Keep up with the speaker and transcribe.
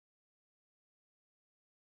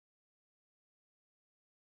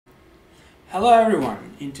Hello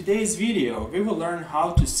everyone! In today's video we will learn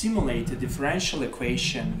how to simulate a differential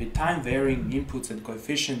equation with time-varying inputs and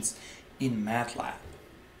coefficients in Matlab.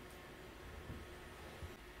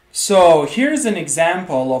 So here's an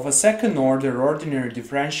example of a second-order ordinary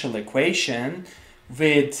differential equation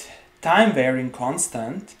with time-varying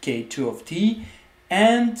constant k2 of t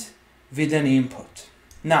and with an input.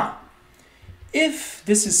 Now, if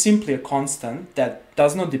this is simply a constant that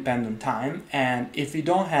does not depend on time, and if we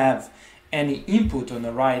don't have any input on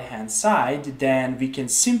the right hand side, then we can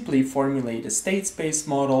simply formulate a state space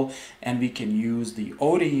model and we can use the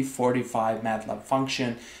ODE 45 Matlab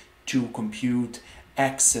function to compute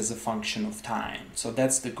x as a function of time. So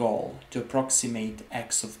that's the goal, to approximate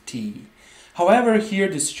x of t. However, here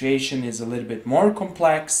the situation is a little bit more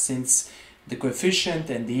complex since the coefficient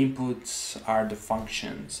and the inputs are the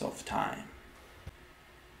functions of time.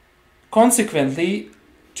 Consequently,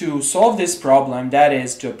 to solve this problem, that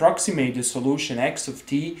is, to approximate the solution x of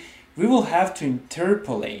t, we will have to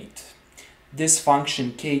interpolate this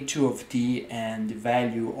function k2 of t and the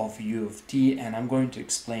value of u of t, and I'm going to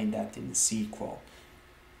explain that in the sequel.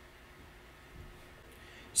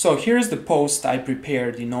 So here's the post I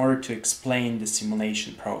prepared in order to explain the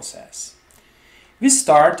simulation process. We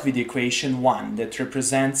start with equation 1 that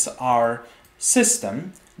represents our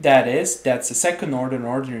system. That's a second-order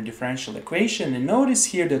ordinary differential equation, and notice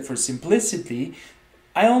here that for simplicity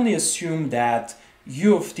I only assume that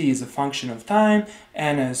u of t is a function of time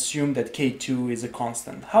and I assume that k2 is a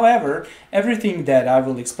constant. However, everything that I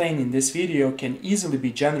will explain in this video can easily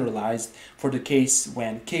be generalized for the case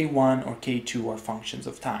when k1 or k2 are functions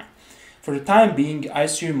of time. For the time being, I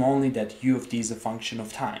assume only that u of t is a function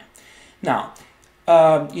of time. Now,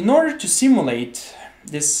 in order to simulate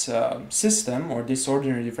this system or this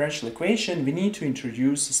ordinary differential equation, we need to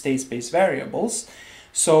introduce state space variables.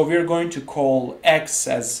 So we're going to call x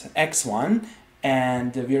as x1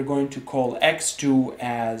 and we're going to call x2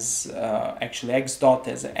 as actually x dot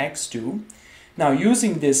as x2. Now,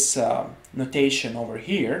 using this notation over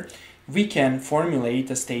here, we can formulate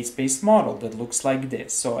a state space model that looks like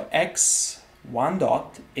this. So x1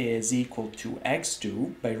 dot is equal to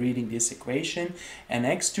x2 by reading this equation, and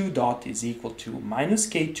x2 dot is equal to minus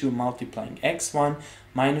k2 multiplying x1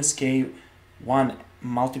 minus k1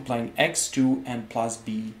 multiplying x2 and plus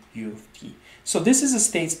b u of t. So this is a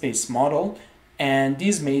state space model, and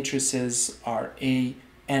these matrices are A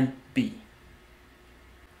and B.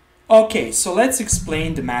 Okay, so let's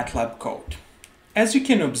explain the Matlab code. As you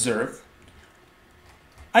can observe,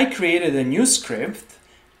 I created a new script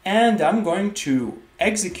and I'm going to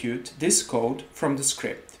execute this code from the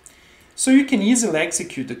script. So you can easily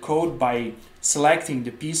execute the code by selecting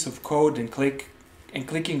the piece of code and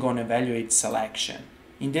clicking on Evaluate Selection.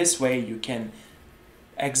 In this way you can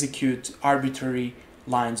execute arbitrary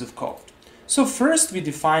lines of code. So first we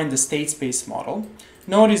define the state space model.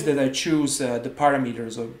 Notice that I choose the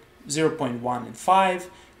parameters of 0.1 and 5.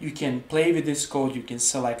 You can play with this code, you can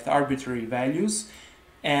select arbitrary values,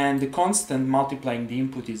 and the constant multiplying the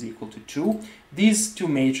input is equal to 2. These two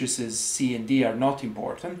matrices C and D are not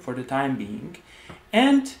important for the time being.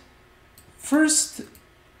 And first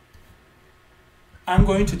I'm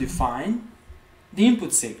going to define the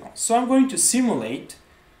input signal. So I'm going to simulate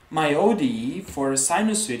my ODE for a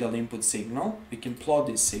sinusoidal input signal. We can plot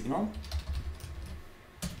this signal.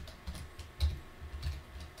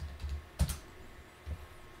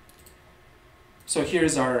 So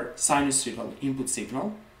here's our sinusoidal input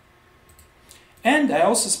signal. And I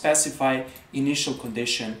also specify initial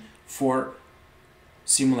condition for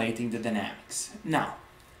simulating the dynamics. Now,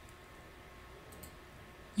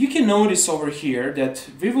 you can notice over here that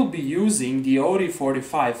we will be using the ODE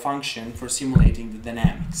 45 function for simulating the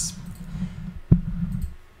dynamics.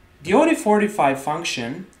 The ODE 45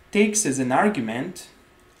 function takes as an argument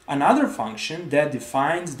another function that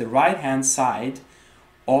defines the right-hand side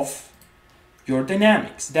of your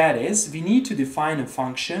dynamics. That is, we need to define a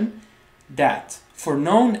function that for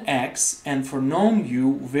known x and for known u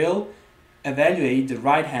will evaluate the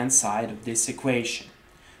right-hand side of this equation.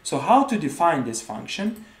 So how to define this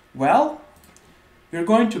function? Well, we're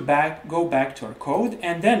going to go back to our code,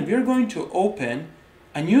 and then we're going to open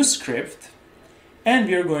a new script and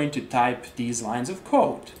we're going to type these lines of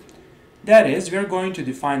code. That is, we're going to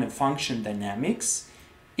define a function dynamics.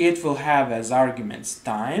 It will have as arguments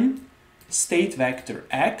time, state vector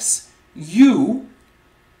x, u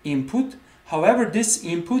input. However, this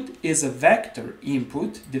input is a vector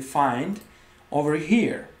input defined over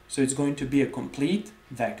here. So it's going to be a complete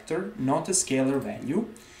vector, not a scalar value.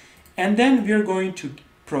 And then we're going to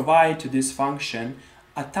provide to this function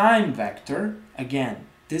a time vector. Again,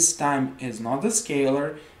 this time is not a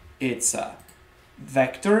scalar, it's a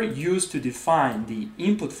vector used to define the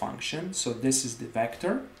input function. So this is the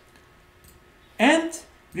vector. And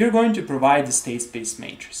we are going to provide the state space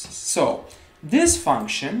matrices. So this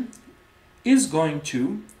function is going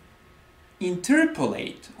to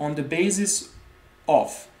interpolate on the basis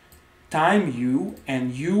of time u,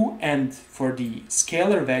 and for the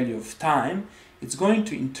scalar value of time, it's going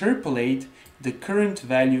to interpolate the current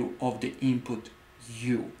value of the input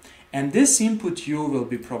u. And this input u will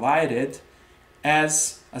be provided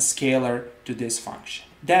as a scalar to this function.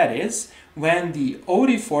 That is, when the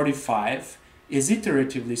ODE45 is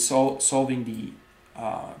iteratively solving the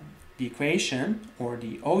equation, or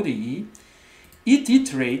the ODE, it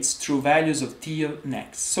iterates through values of t of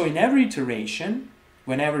next. So in every iteration,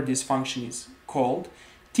 whenever this function is called,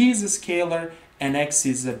 t is a scalar and x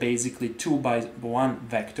is basically 2 by 1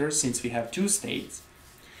 vector, since we have two states.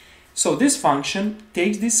 So this function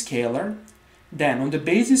takes this scalar, then on the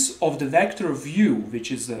basis of the vector of u,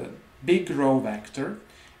 which is a big row vector,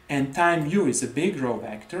 and time u is a big row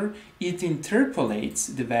vector, it interpolates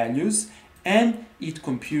the values and it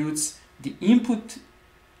computes the input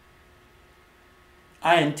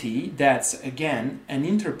int. That's again an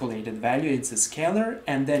interpolated value, it's a scalar,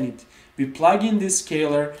 and then we plug in this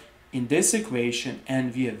scalar in this equation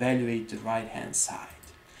and we evaluate the right hand side.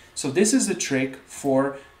 So this is a trick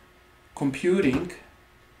for computing,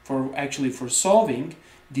 for solving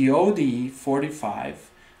the ODE 45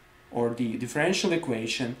 or the differential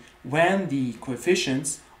equation when the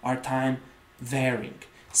coefficients are time varying.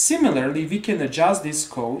 Similarly, we can adjust this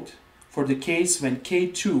code for the case when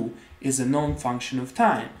k2 is a known function of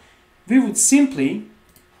time. We would simply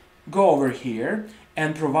go over here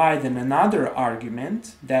and provide another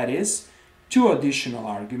argument, that is, two additional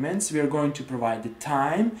arguments. We are going to provide the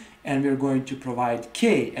time and we are going to provide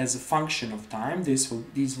k as a function of time. These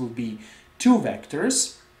will be two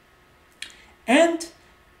vectors. And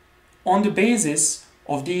on the basis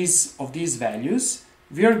of these values,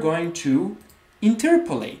 we are going to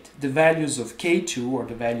interpolate the values of k2 or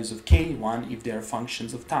the values of k1 if they are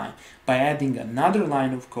functions of time by adding another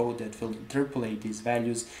line of code that will interpolate these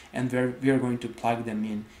values, and we are going to plug them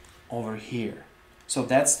in over here. So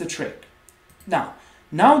that's the trick. Now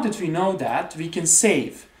that we know that, we can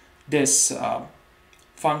save this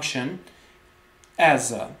function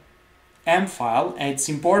as a M file, and it's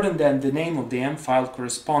important that the name of the M file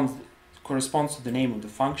corresponds to the name of the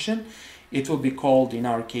function. It will be called, in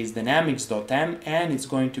our case, dynamics.m, and it's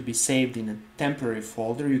going to be saved in a temporary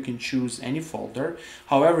folder. You can choose any folder.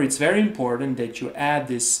 However, it's very important that you add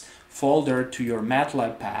this folder to your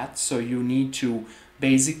Matlab path. So you need to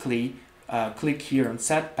basically click here on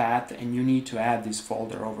set path and you need to add this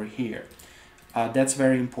folder over here. That's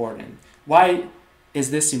very important. Why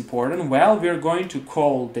is this important? Well, we're going to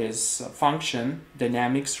call this function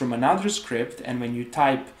dynamics from another script, and when you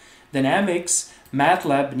type dynamics,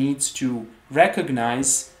 Matlab needs to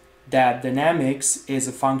recognize that dynamics is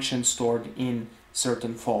a function stored in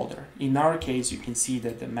certain folder. In our case, you can see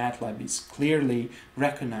that the Matlab is clearly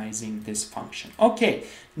recognizing this function. Okay,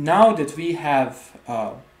 now that we have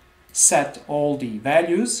set all the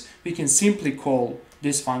values, we can simply call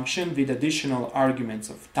this function with additional arguments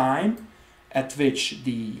of time at which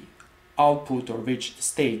the output or which the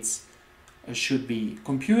states should be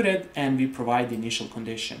computed, and we provide the initial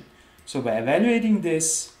condition. So by evaluating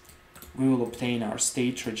this, we will obtain our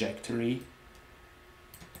state trajectory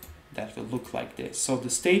that will look like this. So the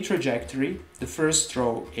state trajectory, the first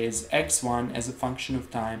row is x1 as a function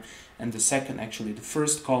of time, and the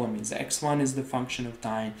first column is x1 as the function of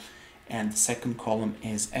time, and the second column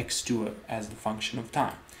is x2 as the function of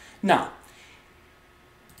time. Now,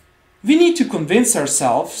 we need to convince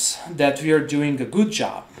ourselves that we are doing a good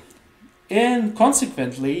job, and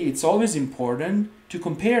consequently, it's always important to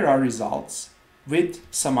compare our results with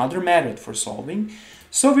some other method for solving.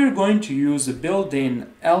 So we're going to use a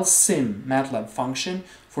built-in LSIM MATLAB function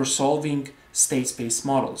for solving state space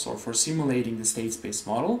models, or for simulating the state space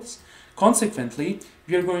models. Consequently,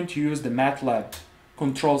 we are going to use the MATLAB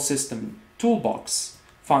control system toolbox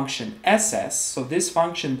function SS. So this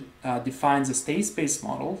function defines a state space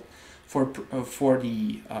model for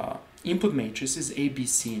the input matrices A, B,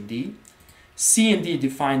 C, and D. C and D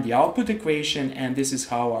define the output equation, and this is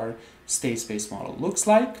how our state space model looks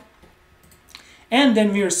like. And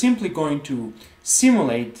then we are simply going to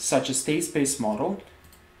simulate such a state space model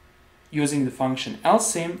using the function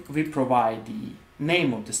LSIM. We provide the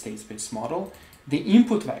name of the state space model, the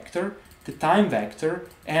input vector, the time vector,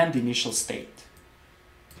 and the initial state.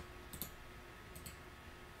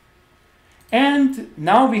 And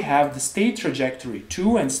now we have the state trajectory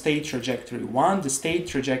 2 and state trajectory 1. The state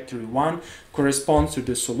trajectory 1 corresponds to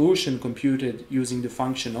the solution computed using the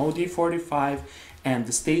function OD45, and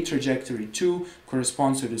the state trajectory 2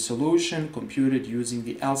 corresponds to the solution computed using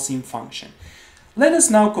the LCM function. Let us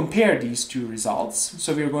now compare these two results.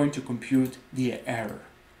 So we are going to compute the error.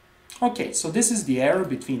 Okay, so this is the error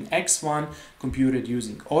between x1 computed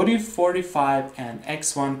using OD45 and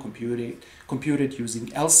x1 computed using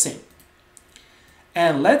LCM.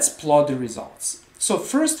 And let's plot the results. So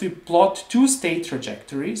first we plot two state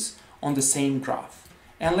trajectories on the same graph.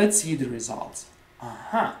 And let's see the results.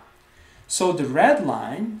 So the red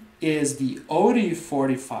line is the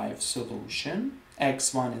OD45 solution.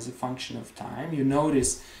 x1 is a function of time.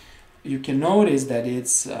 You can notice that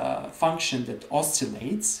it's a function that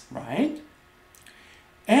oscillates, right?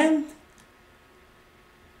 And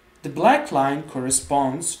the black line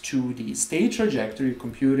corresponds to the state trajectory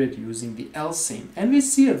computed using the LCM. And we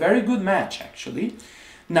see a very good match, actually.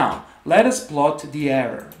 Now, let us plot the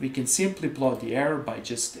error. We can simply plot the error by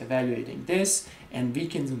just evaluating this, and we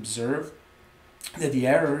can observe that the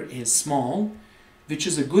error is small, which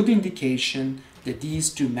is a good indication that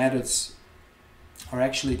these two methods are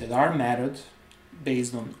actually that our method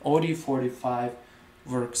based on OD45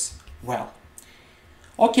 works well.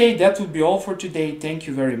 Okay, that would be all for today. Thank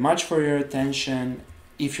you very much for your attention.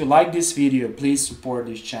 If you like this video, please support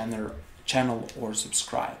this channel or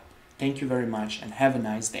subscribe. Thank you very much and have a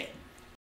nice day.